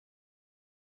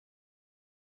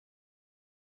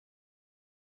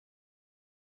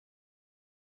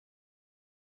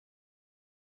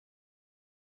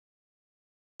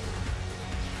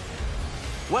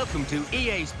Welcome to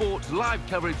EA Sports live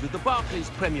coverage of the Barclays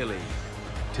Premier League.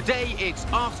 Today it's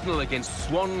Arsenal against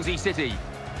Swansea City.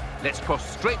 Let's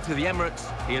cross straight to the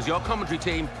Emirates. Here's your commentary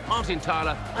team, Martin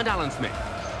Tyler and Alan Smith.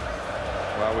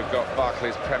 Well, we've got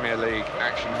Barclays Premier League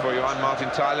action for you. I'm Martin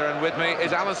Tyler, and with me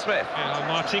is Alan Smith. Hello,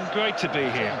 Martin. Great to be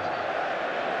here.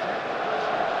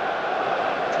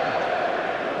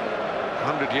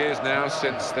 100 years now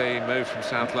since they moved from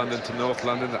South London to North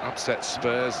London, that upset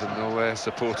Spurs and all their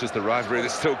supporters, the rivalry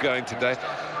that's still going today.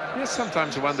 Yes,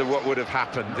 sometimes I wonder what would have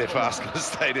happened if Arsenal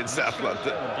stayed in South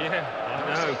London. Yeah, I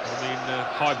know. I mean,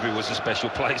 Highbury was a special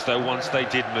place, though, once they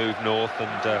did move north,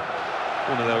 and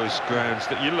one of those grounds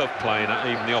that you love playing at.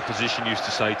 Even the opposition used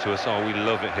to say to us, oh, we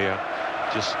love it here.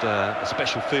 Just a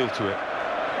special feel to it.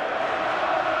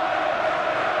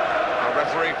 Our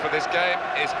referee for this game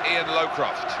is Ian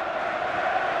Lowcroft.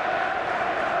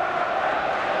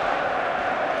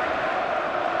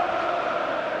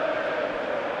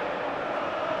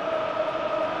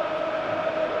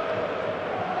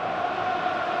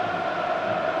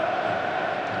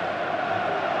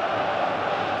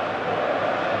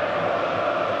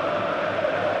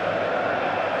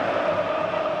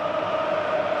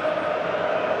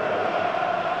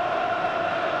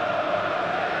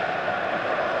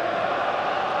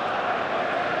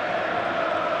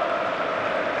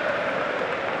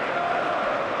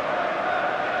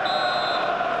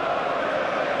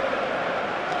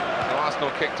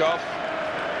 Kicked off.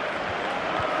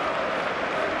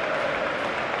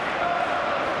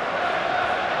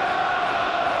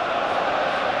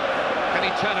 Can he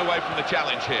turn away from the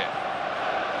challenge here?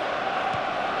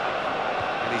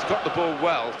 And he's got the ball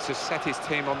well to set his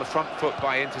team on the front foot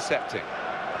by intercepting.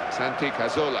 Santiago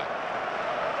Cazorla.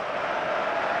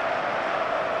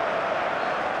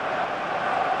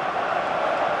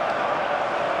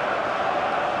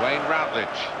 Wayne Routledge.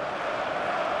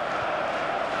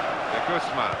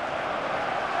 Guzman.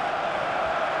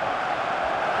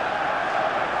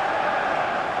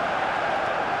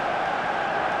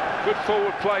 Good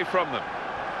forward play from them.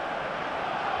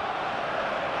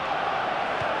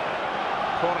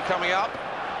 Corner coming up.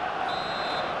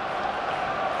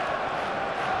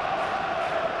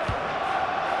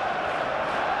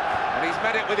 And he's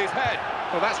met it with his head.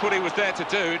 Well, that's what he was there to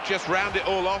do, just round it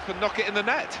all off and knock it in the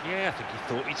net. Yeah, I think he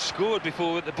thought he'd scored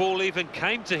before the ball even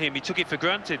came to him. He took it for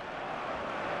granted.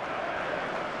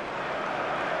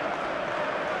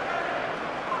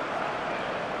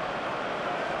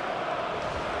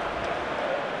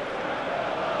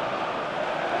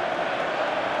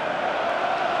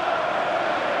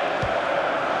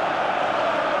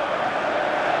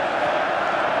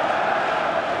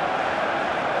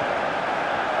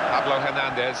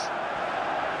 Hernandez.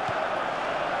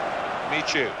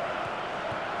 Mathieu.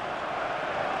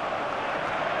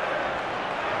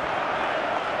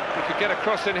 He could get a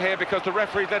cross in here because the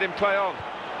referee let him play on.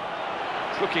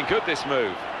 It's looking good, this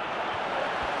move.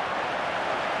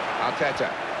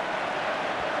 Arteta.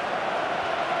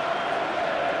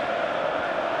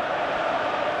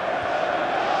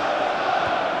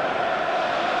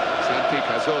 Santiago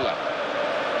Cazorla.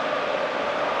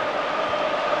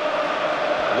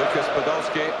 Lukas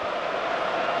Podolski.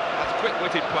 That's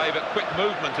quick-witted play, but quick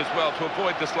movement as well to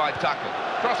avoid the slide tackle.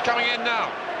 Cross coming in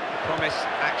now. Promise,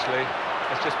 actually,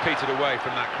 has just petered away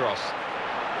from that cross.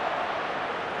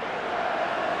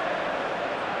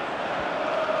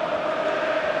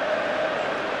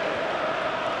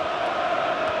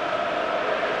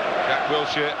 Jack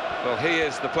Wilshere, well, he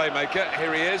is the playmaker.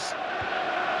 Here he is.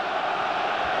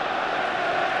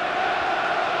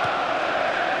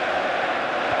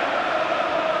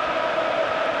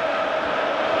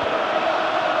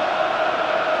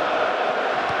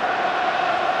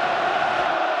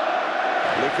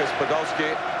 Lukas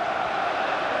Podolski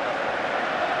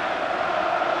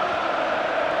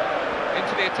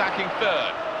into the attacking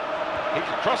third. He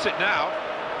can cross it now.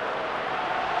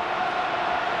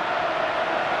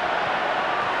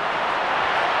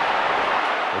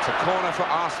 It's a corner for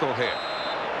Arsenal here.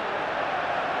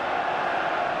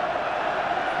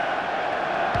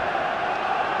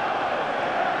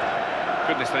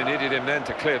 Goodness, they needed him then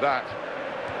to clear that.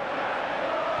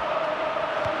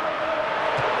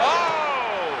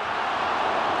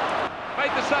 Made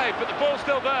the save, but the ball's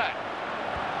still there.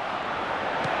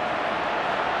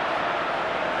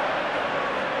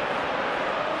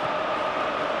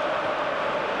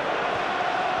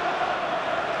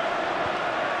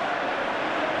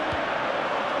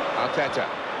 Arteta.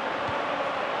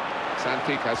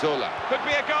 Santiago Cazorla. Could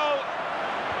be a goal.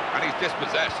 And he's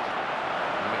dispossessed.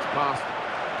 And it's passed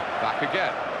back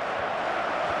again.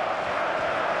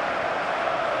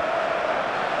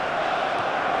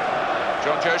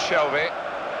 Jonjo Shelvey.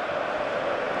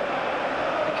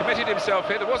 He committed himself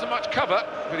here. There wasn't much cover,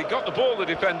 but he got the ball, the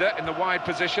defender, in the wide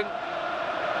position.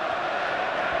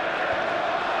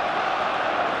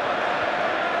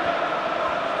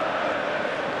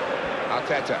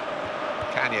 Arteta.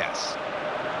 Cañas.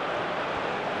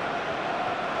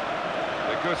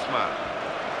 De Guzman.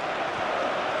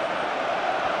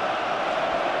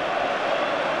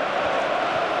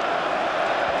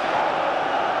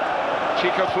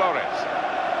 Chico Flores.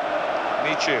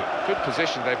 Michu. Good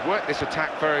position. They've worked this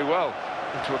attack very well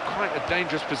into quite a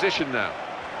dangerous position now.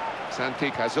 Santi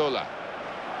Cazorla.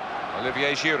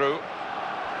 Olivier Giroud.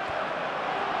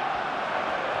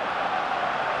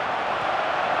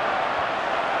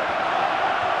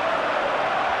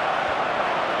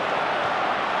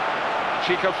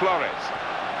 Chico Flores.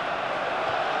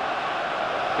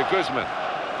 De Guzman.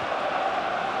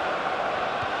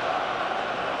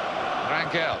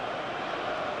 Rangel.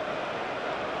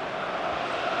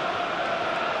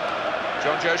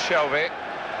 Jonjo Shelvey.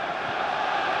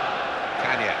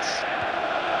 Cañas.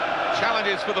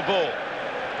 Challenges for the ball.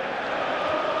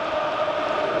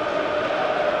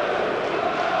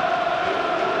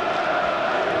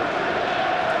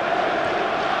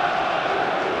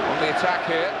 On the attack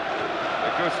here, De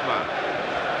Guzman.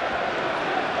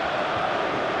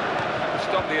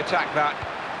 Stop the attack, that.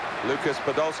 Lukas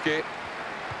Podolski.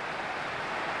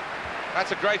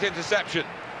 That's a great interception.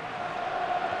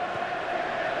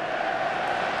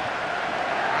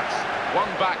 One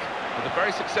back with a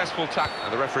very successful tackle.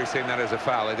 And the referee's seen that as a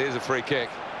foul. It is a free kick.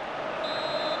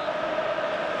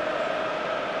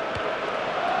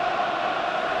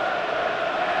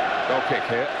 Goal kick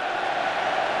here.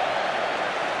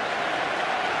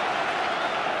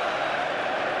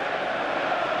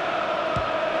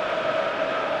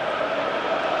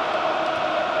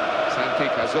 Santi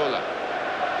Cazorla.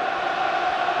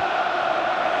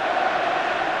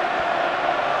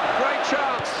 Great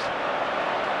chance.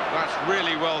 That's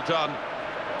really well done.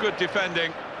 Good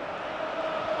defending.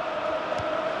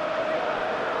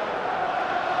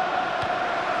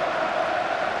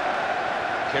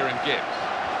 Kieran Gibbs.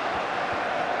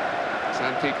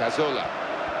 Santi Cazorla.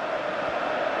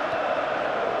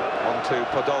 On to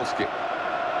Podolski.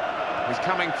 He's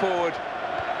coming forward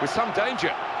with some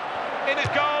danger. In his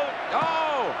goal!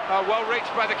 Oh! Well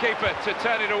reached by the keeper to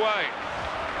turn it away.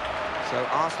 So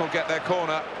Arsenal get their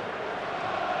corner.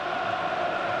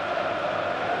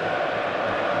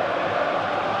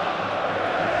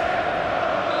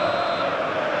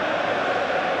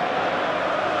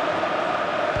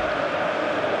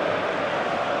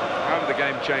 The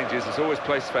game changes, there's always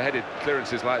place for headed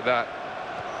clearances like that.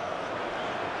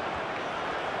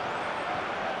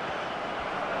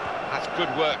 That's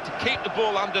good work to keep the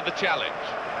ball under the challenge.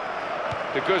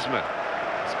 De Guzman.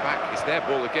 It's back, it's their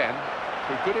ball again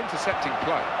through good intercepting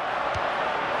play.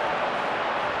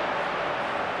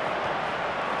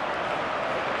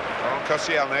 On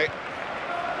Koscielny.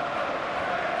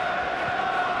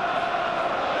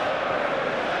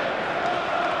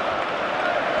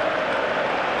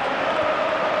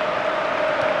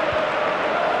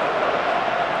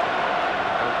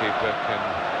 Can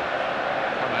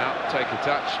come out, take a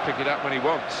touch, pick it up when he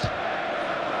wants.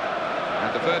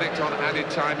 And the verdict on added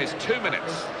time is 2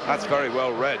 minutes. That's very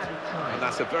well read, and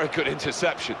that's a very good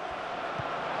interception.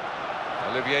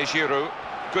 Olivier Giroud,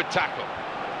 good tackle.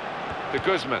 De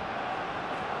Guzman.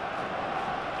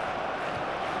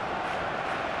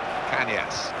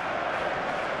 Cañas.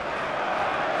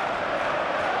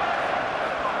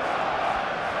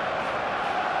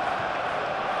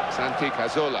 Santi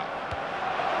Cazorla.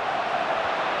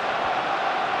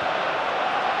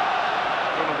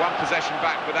 One possession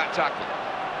back with that tackle.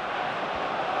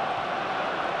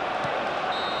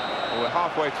 Well, we're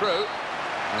halfway through,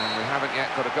 and we haven't yet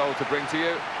got a goal to bring to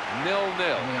you. 0-0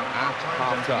 at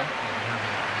half-time.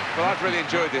 Well, I've really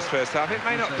enjoyed this first half. It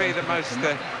may not be the most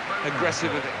aggressive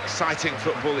and exciting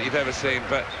football that you've ever seen,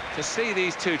 but to see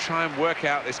these two try and work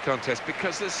out this contest,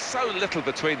 because there's so little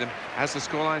between them, as the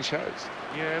scoreline shows.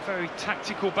 Yeah, a very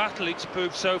tactical battle it's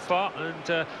proved so far,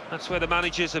 and that's where the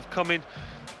managers have come in.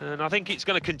 And I think it's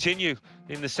going to continue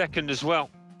in the second as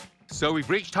well. So we've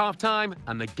reached half-time,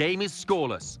 and the game is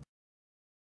scoreless.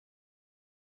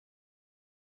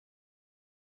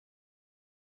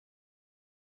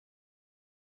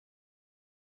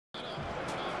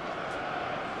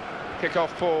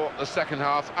 Kick-off for the second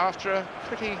half after a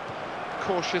pretty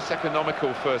cautious,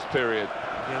 economical first period.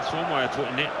 Yeah, that's one way of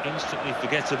putting it. Instantly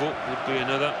forgettable would be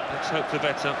another. Let's hope for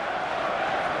better.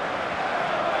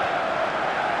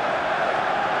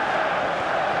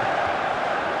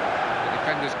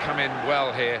 Defenders come in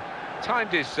well here.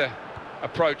 Timed his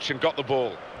approach and got the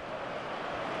ball.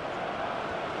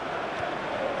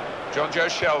 John Joe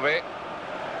Shelby.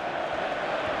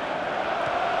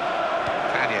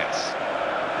 Kanyes.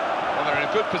 Well, they're in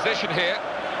a good position here.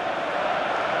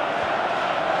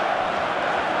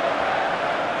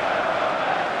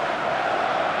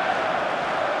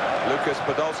 Lukas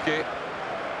Podolski.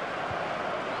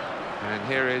 And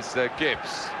here is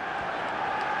Gibbs.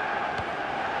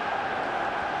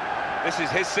 This is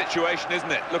his situation,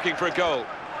 isn't it? Looking for a goal.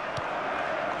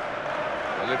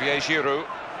 Olivier Giroud.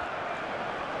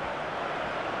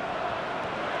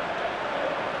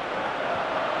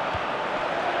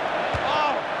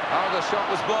 Oh, the shot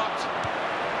was blocked.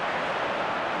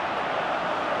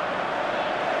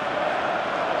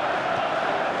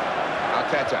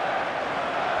 Arteta.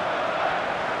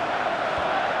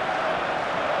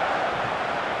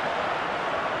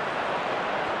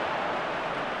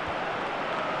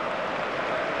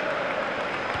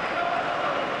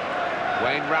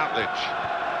 Wayne Routledge.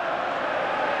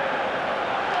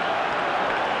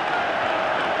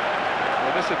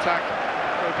 Well, this attack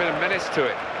got a bit of menace to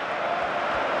it.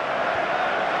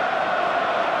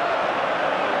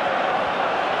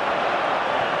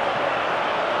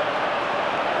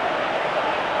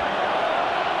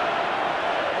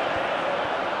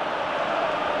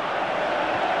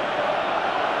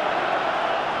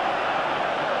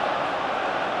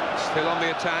 Still on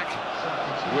the attack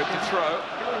with the throw.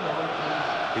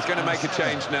 He's going to make a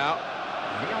change now.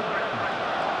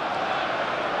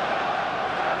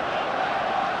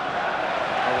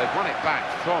 Well, they've won it back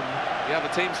from the other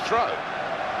team's throw.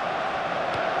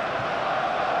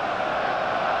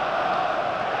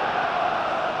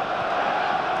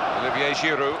 Olivier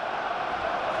Giroud.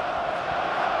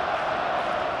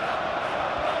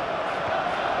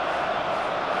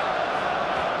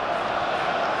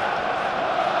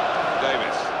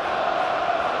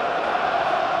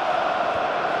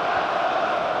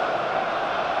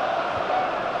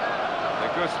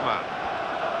 Guzman.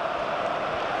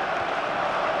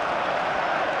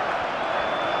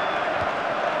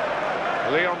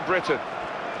 Leon Britton.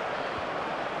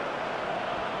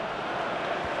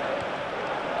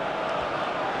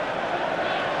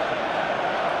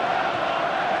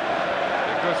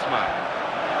 Guzman.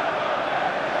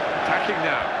 Attacking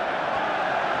now.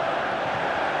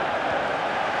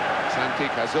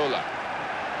 Santiago Cazorla.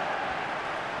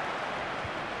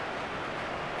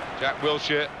 Jack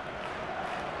Wilshere.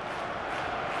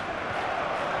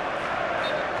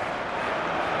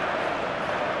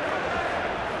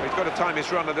 He's got to time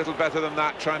his run a little better than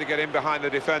that, trying to get in behind the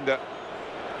defender.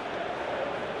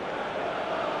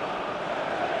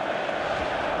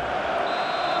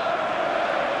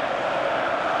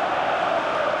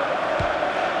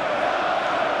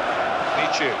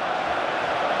 Mathieu.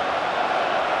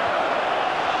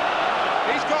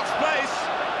 He's got space.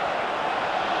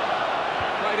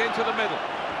 Played into the middle.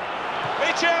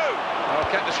 Mathieu! Oh,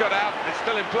 kept the shot out. It's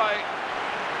still in play.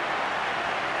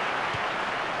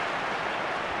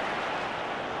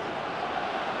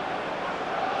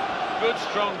 Good,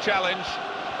 strong challenge.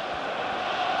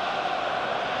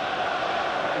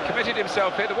 He committed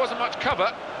himself here. There wasn't much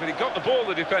cover, but he got the ball,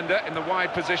 the defender, in the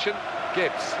wide position.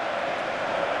 Gibbs.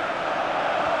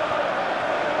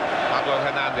 Pablo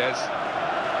Hernandez.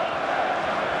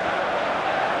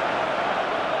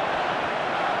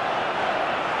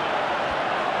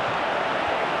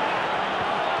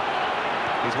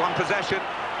 He's won possession.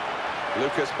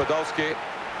 Lukas Podolski.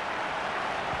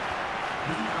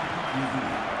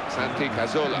 Santiago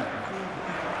Cazorla.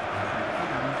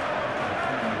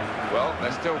 Well,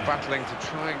 they're still battling to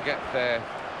try and get their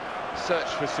search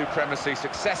for supremacy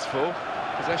successful.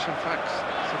 Possession facts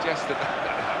suggest that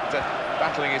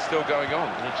battling is still going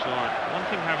on. That's right. One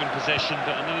thing having possession,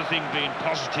 but another thing being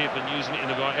positive and using it in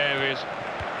the right areas.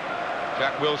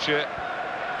 Jack Wilshere.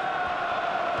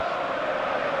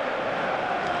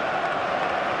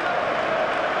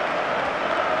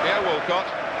 Yeah,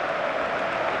 Walcott.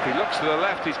 If he looks to the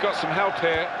left, he's got some help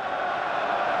here.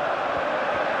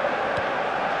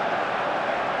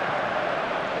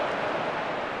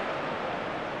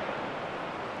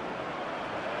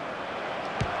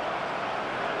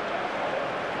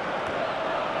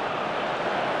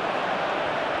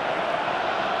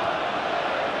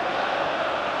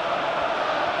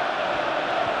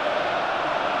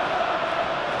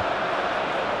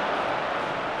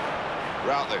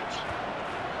 Routledge.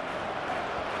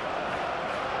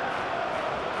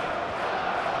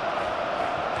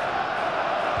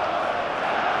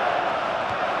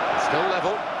 Still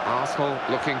level. Arsenal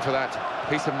looking for that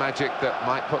piece of magic that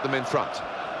might put them in front.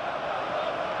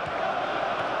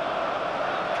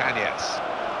 Kanyes.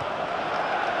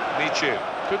 Michu,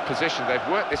 good position. They've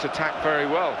worked this attack very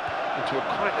well into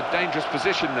quite a dangerous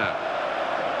position now.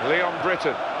 Leon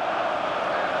Britton.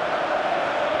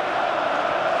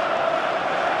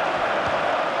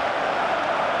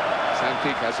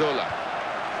 Santi Cazorla.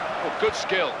 Oh, good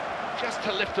skill, just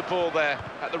to lift the ball there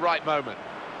at the right moment.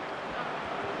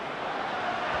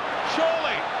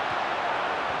 Surely!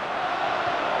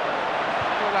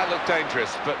 Well, that looked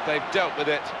dangerous, but they've dealt with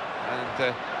it, and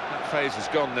that phase is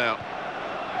gone now.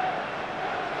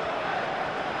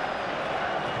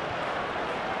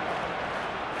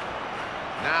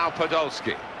 Now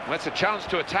Podolski. Well, it's a chance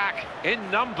to attack in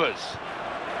numbers.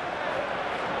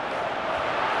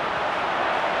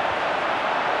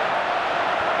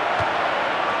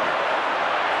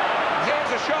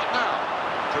 Here's a shot now.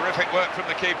 Terrific work from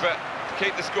the keeper to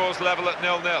keep the scores level at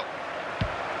 0-0.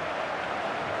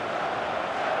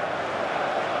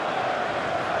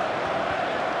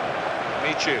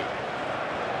 Michu.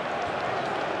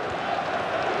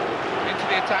 Into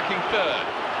the attacking third.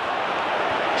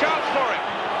 Chance for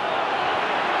him.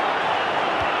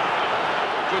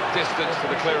 Good distance for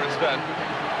the clearance then.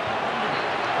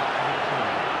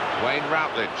 Wayne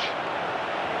Routledge.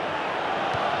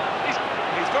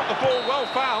 He's got the ball well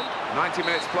found. 90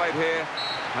 minutes played here,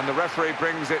 and the referee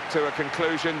brings it to a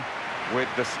conclusion with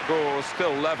the score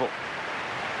still level.